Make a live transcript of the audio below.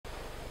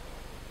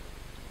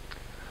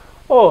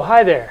Oh,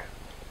 hi there.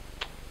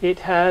 It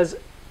has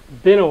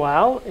been a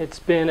while. It's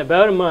been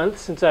about a month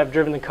since I've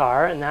driven the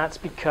car, and that's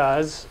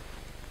because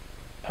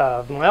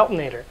of my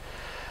alternator.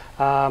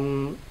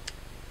 I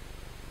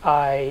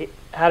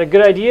had a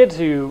good idea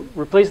to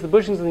replace the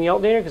bushings in the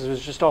alternator because it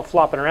was just all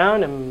flopping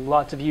around, and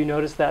lots of you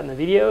noticed that in the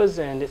videos,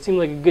 and it seemed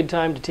like a good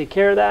time to take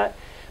care of that,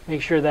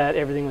 make sure that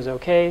everything was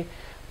okay,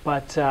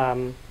 but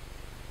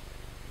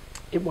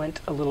it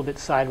went a little bit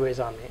sideways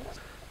on me.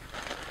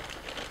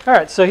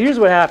 Alright, so here's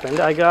what happened.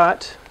 I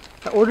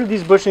ordered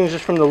these bushings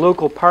just from the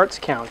local parts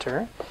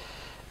counter,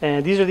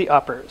 and these are the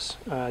uppers.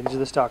 These are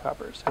the stock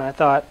uppers. And I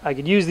thought I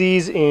could use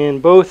these in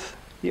both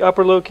the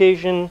upper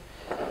location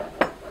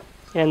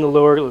and the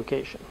lower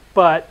location.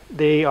 But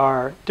they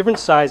are different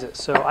sizes,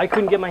 so I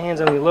couldn't get my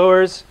hands on the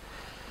lowers.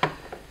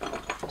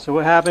 So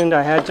what happened,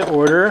 I had to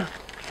order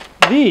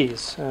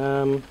these.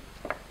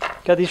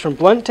 Got these from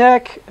Blunt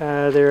Tech.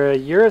 They're a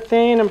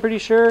urethane, I'm pretty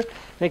sure.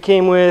 They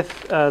came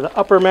with the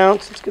upper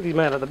mounts. Let's get these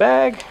out of the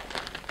bag.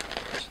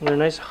 So they're a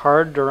nice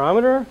hard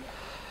durometer.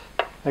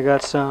 I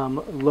got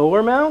some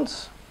lower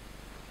mounts,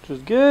 which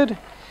was good.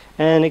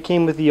 And it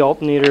came with the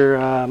alternator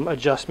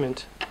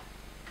adjustment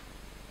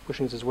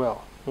bushings as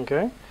well.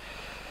 Okay.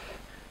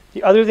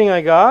 The other thing I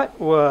got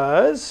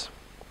was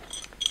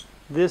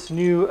this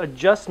new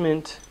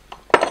adjustment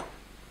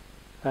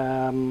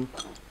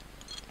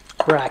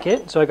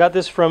bracket. So I got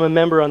this from a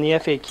member on the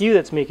FAQ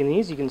that's making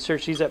these. You can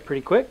search these up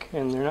pretty quick,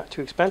 and they're not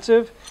too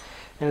expensive.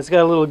 And it's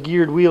got a little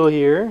geared wheel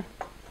here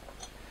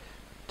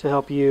to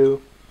help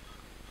you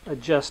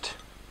adjust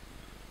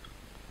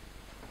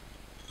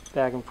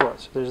back and forth.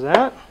 So there's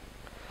that.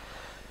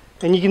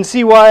 And you can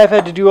see why I've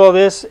had to do all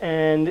this,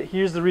 and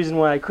here's the reason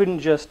why I couldn't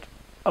just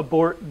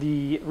abort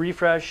the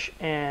refresh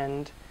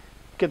and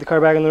get the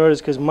car back on the road, is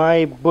because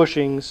my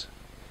bushings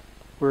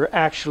were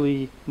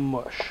actually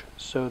mush.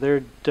 So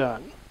they're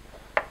done.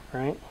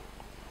 Right?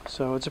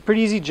 So it's a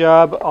pretty easy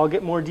job. I'll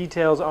get more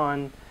details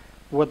on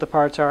what the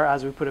parts are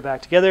as we put it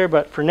back together,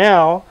 but for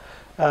now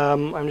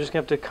I'm just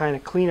going to have to kind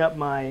of clean up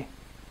my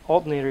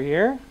alternator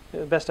here the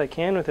best I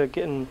can without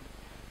getting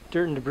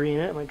dirt and debris in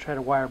it. I might try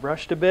to wire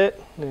brush it a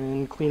bit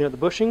and clean out the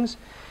bushings.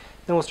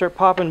 Then we'll start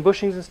popping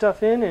bushings and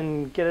stuff in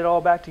and get it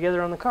all back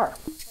together on the car.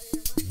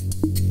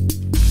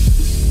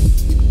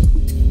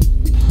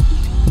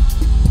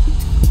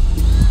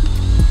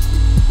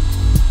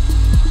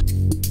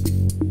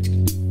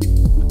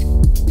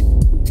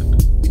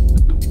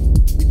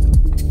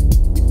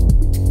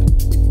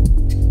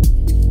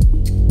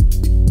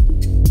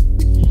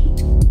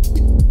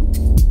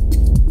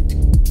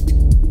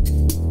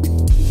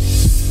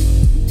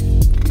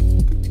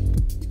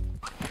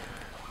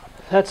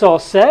 That's all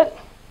set.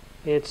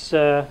 It's,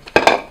 oops,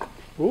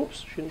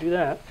 shouldn't do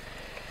that.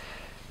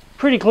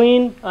 Pretty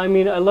clean. I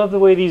mean, I love the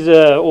way these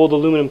old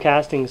aluminum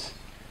castings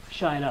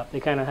shine up.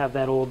 They kind of have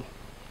that old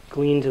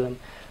gleam to them.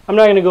 I'm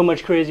not going to go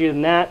much crazier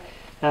than that.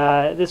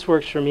 This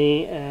works for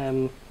me.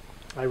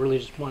 I really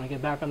just want to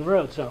get back on the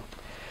road. So,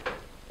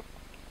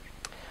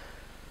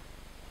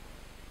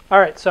 all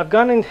right. So I've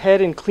gone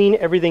ahead and cleaned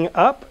everything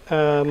up.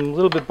 A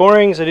little bit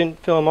boring, so I didn't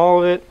film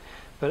all of it.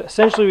 But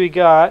essentially, we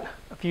got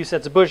a few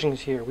sets of bushings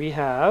here. We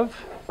have,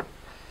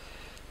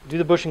 do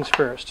the bushings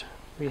first.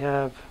 We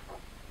have,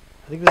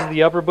 I think this is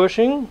the upper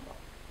bushing.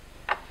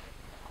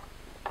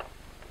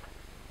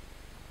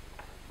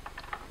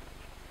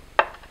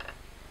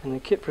 And the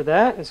kit for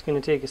that is going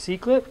to take a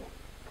C-clip.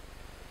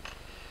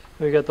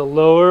 We got the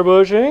lower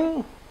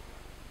bushing.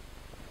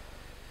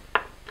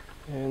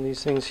 And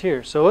these things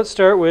here. So let's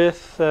start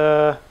with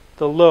the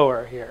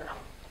lower here.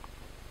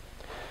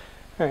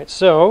 Alright,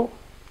 so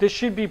this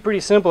should be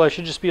pretty simple. I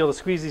should just be able to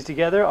squeeze these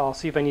together. I'll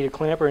see if I need a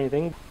clamp or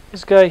anything.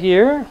 This guy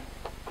here,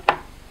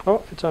 oh,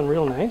 it fits on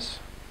real nice.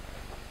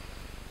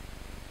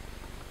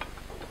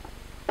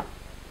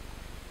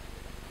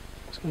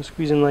 Just going to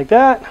squeeze in like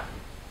that.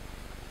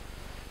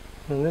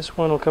 And this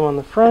one will come on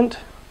the front.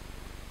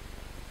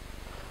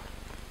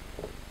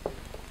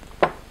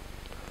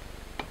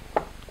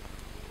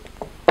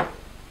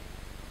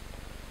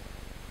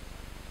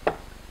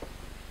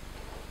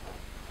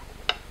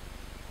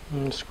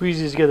 And squeeze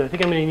these together. I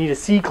think I'm going to need a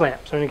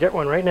C-clamp, so I'm going to get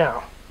one right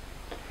now.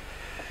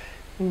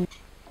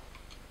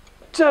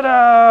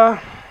 Ta-da!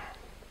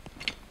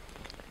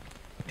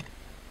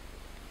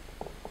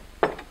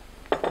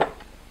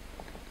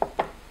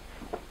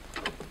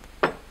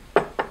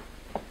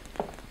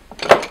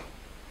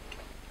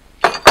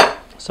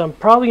 So I'm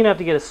probably going to have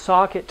to get a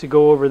socket to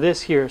go over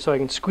this here so I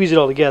can squeeze it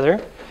all together.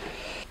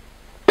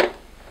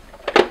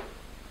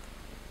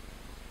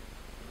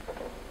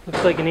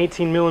 Looks like an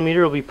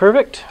 18mm will be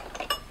perfect.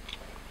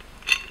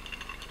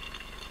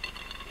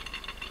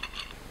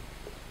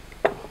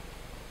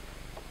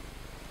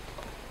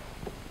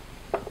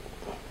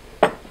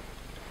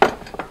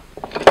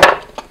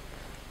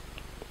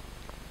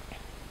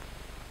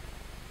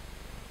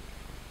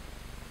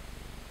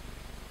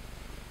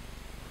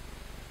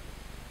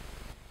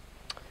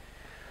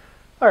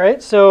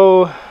 Alright,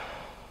 so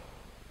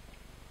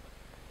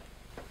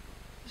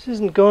this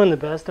isn't going the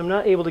best. I'm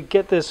not able to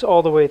get this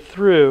all the way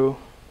through.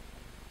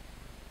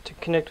 to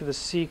connect with the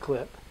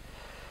C-clip.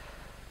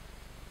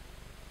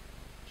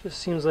 Just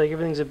seems like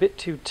everything's a bit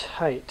too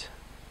tight.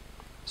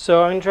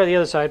 So I'm going to try the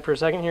other side for a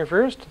second here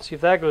first, and see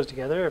if that goes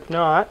together. If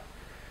not,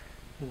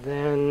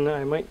 then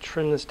I might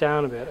trim this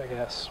down a bit, I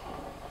guess.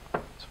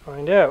 Let's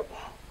find out.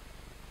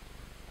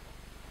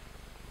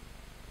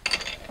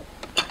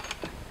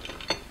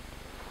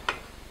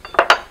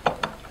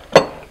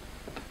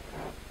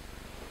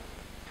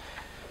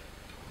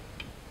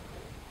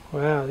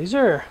 Wow, these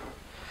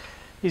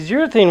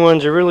urethane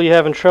ones are really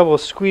having trouble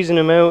squeezing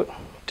them out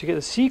to get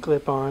the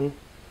C-clip on.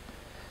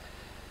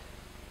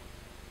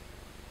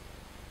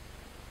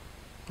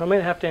 I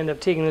might have to end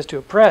up taking this to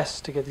a press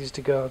to get these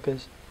to go,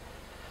 because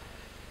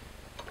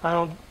I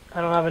don't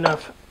have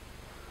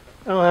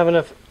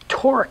enough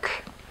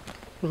torque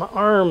in my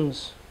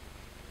arms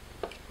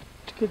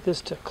to get this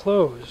to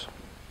close.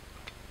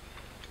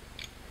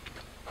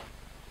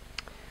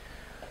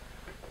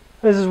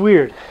 This is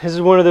weird. This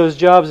is one of those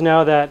jobs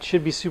now that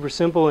should be super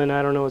simple, and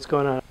I don't know what's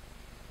going on.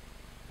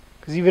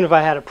 Because even if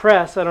I had a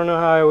press, I don't know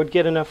how I would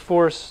get enough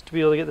force to be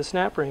able to get the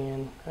snap ring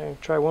in. I'll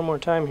try one more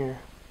time here.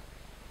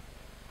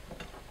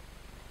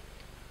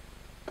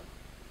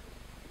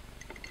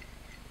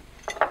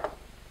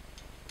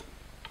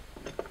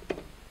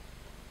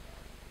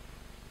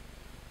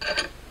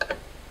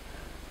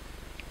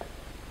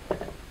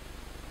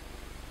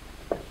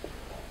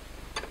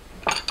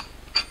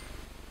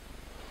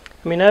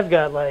 I mean, I've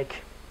got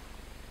like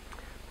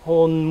a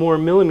whole more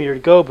millimeter to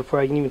go before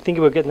I can even think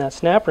about getting that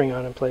snap ring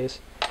on in place.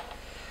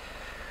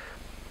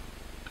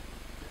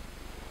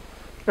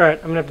 Alright,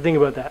 I'm going to have to think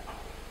about that.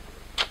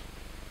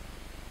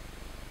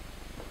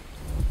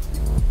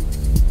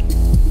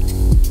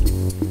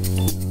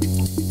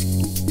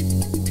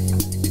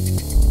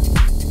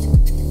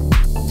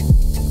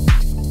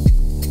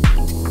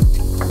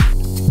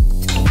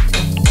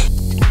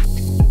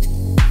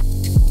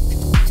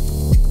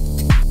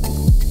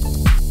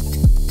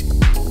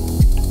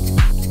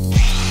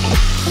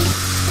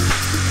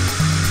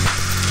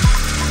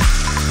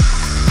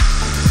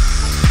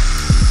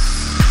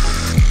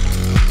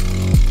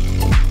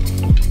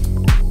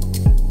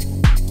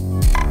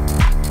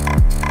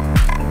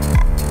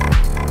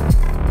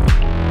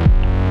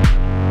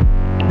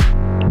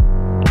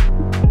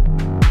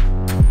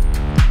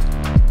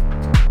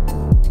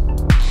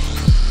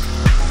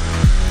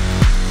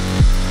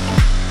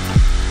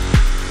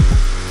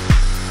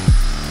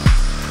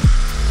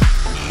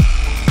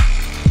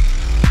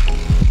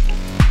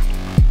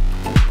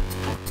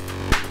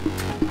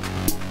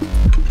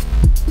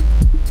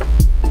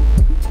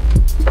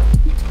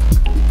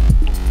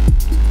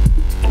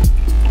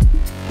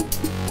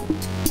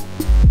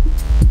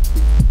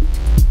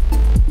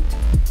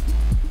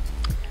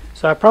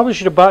 So I probably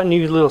should have bought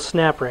new little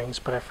snap rings,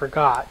 but I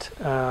forgot.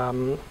 So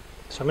I'm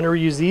going to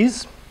reuse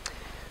these.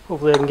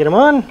 Hopefully I can get them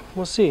on.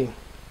 We'll see.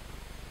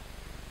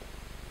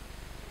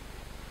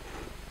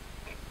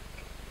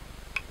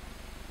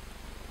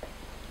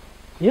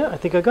 Yeah, I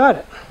think I got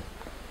it.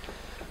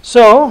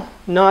 So,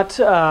 not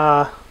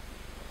out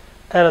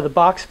of the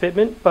box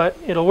fitment, but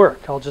it'll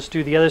work. I'll just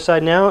do the other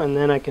side now, and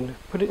then I can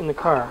put it in the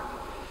car.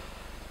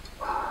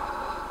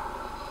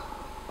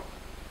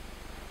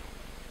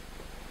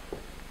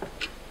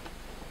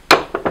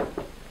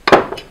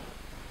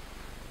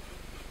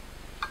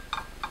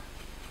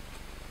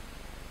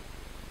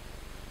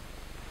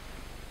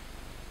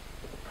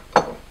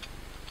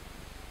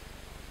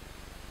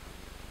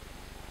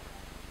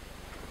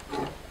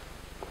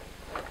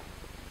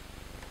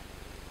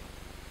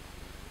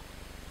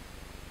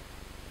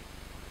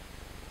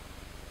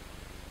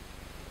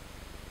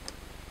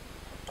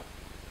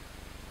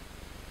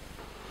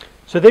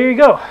 So there you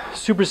go,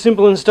 super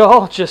simple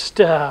install, just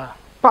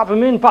pop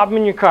them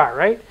in your car,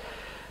 right?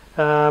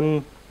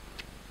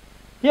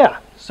 Yeah,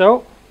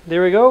 so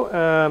there we go.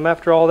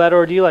 After all that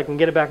ordeal, I can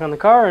get it back on the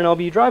car and I'll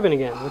be driving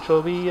again, which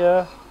will be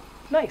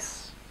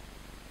nice.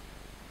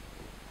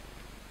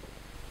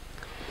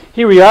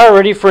 Here we are,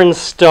 ready for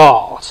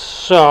install.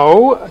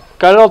 So,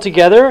 got it all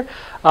together.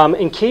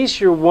 In case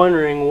you're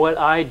wondering what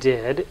I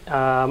did,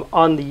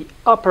 on the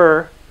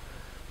upper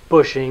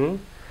bushing,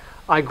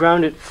 I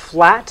ground it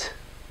flat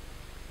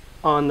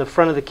on the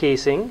front of the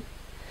casing,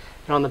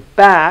 and on the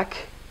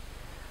back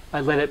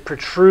I let it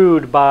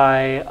protrude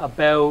by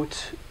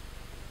about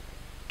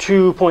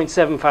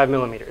 2.75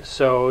 millimeters.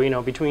 So, you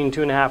know, between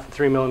 2.5 and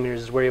 3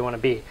 millimeters is where you want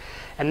to be.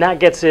 And that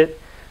gets it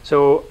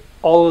so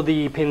all of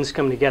the pins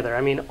come together.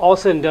 I mean, all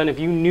said and done, if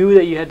you knew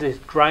that you had to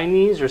grind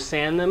these or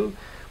sand them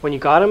when you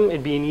got them,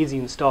 it'd be an easy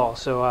install.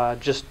 So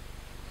just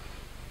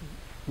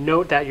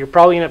note that you're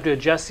probably going to have to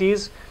adjust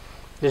these.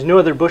 There's no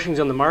other bushings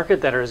on the market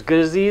that are as good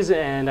as these,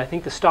 and I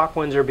think the stock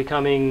ones are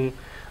becoming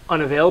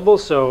unavailable.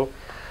 So,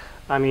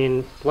 I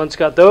mean, Blunt's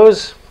got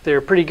those.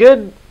 They're pretty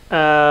good.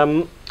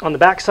 On the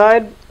back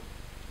side,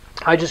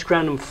 I just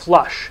ground them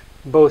flush,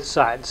 both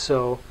sides.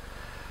 So,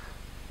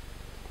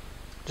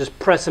 just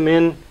press them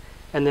in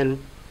and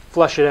then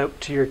flush it out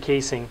to your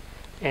casing,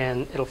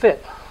 and it'll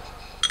fit.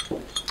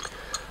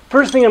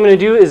 First thing I'm going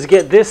to do is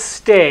get this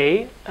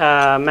stay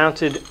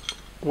mounted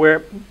where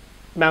it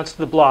mounts to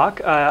the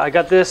block. I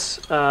got this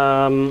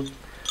from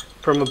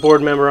a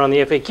board member on the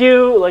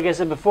FAQ, like I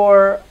said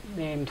before,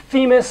 named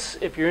Themis.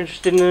 If you're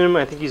interested in him,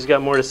 I think he's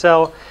got more to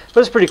sell. But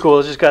it's pretty cool.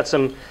 It's just got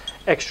some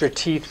extra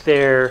teeth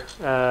there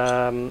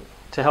to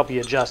help you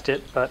adjust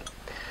it. But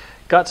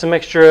got some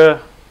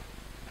extra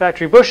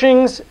factory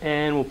bushings,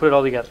 and we'll put it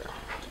all together.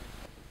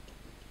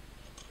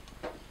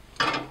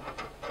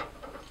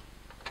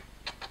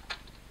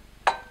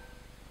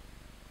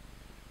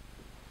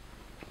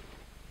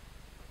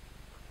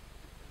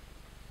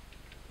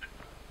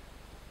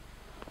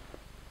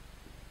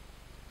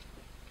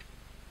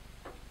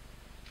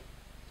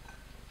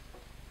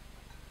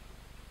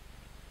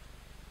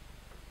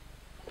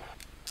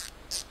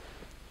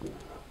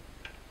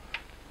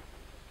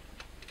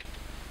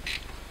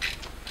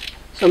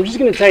 So I'm just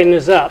going to tighten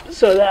this up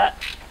so that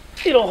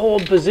it'll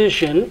hold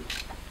position,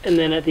 and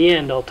then at the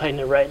end I'll tighten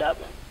it right up.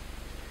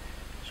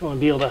 Just want to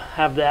be able to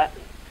have that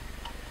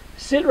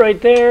sit right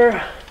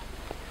there.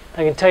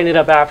 I can tighten it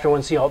up after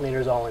once the alternator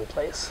is all in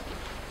place.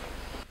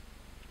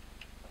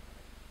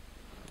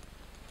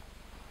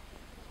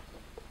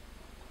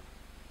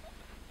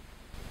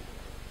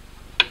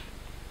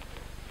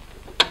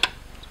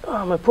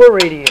 Oh, my poor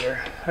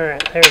radiator. All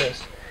right, there it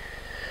is.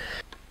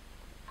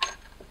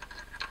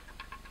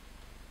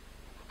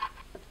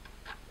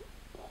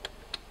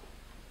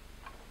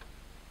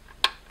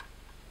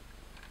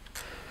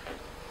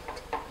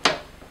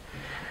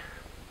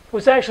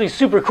 What's actually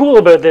super cool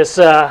about this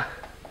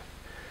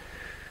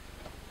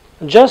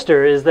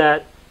adjuster is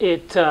that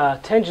it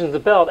tensions the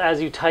belt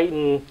as you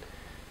tighten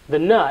the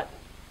nut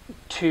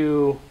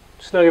to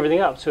snug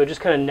everything up. So it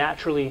just kind of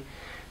naturally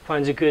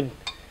finds a good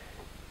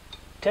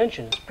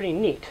tension. It's pretty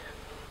neat.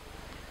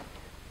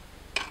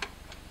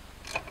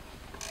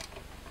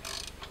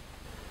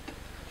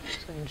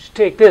 So you just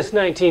take this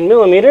 19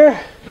 millimeter.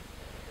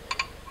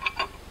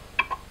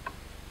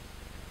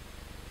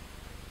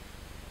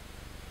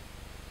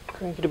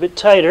 Crank it a bit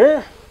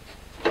tighter.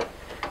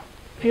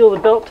 Feel the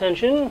belt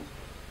tension.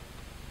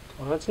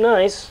 Well, that's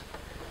nice.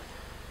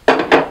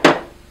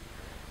 I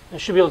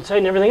should be able to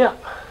tighten everything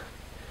up.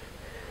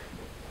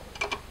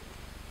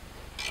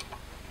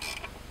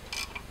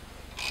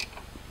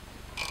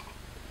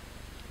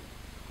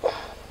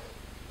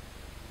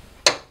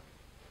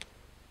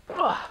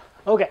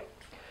 Okay.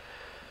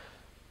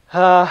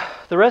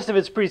 The rest of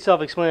it's pretty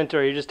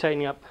self-explanatory. You're just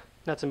tightening up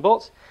nuts and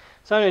bolts.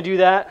 So I'm going to do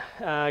that,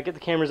 get the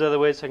cameras out of the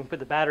way so I can put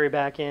the battery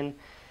back in,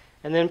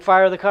 and then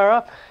fire the car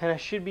up, and I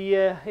should be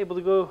able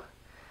to go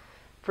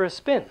for a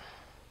spin.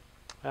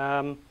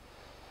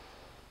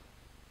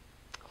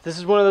 This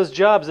is one of those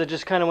jobs that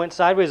just kind of went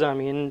sideways on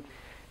me and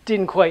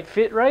didn't quite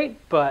fit right,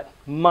 but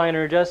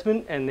minor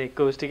adjustment and it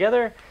goes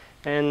together,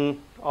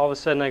 and all of a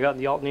sudden I got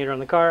the alternator on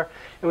the car,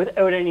 and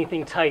without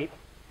anything tight,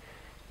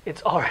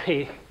 it's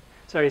already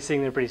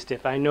sitting there pretty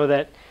stiff. I know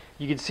that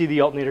you could see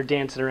the alternator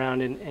dancing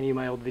around in any of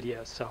my old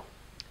videos, so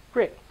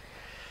great.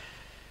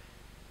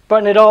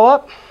 Button it all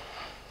up,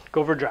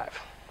 go for a drive.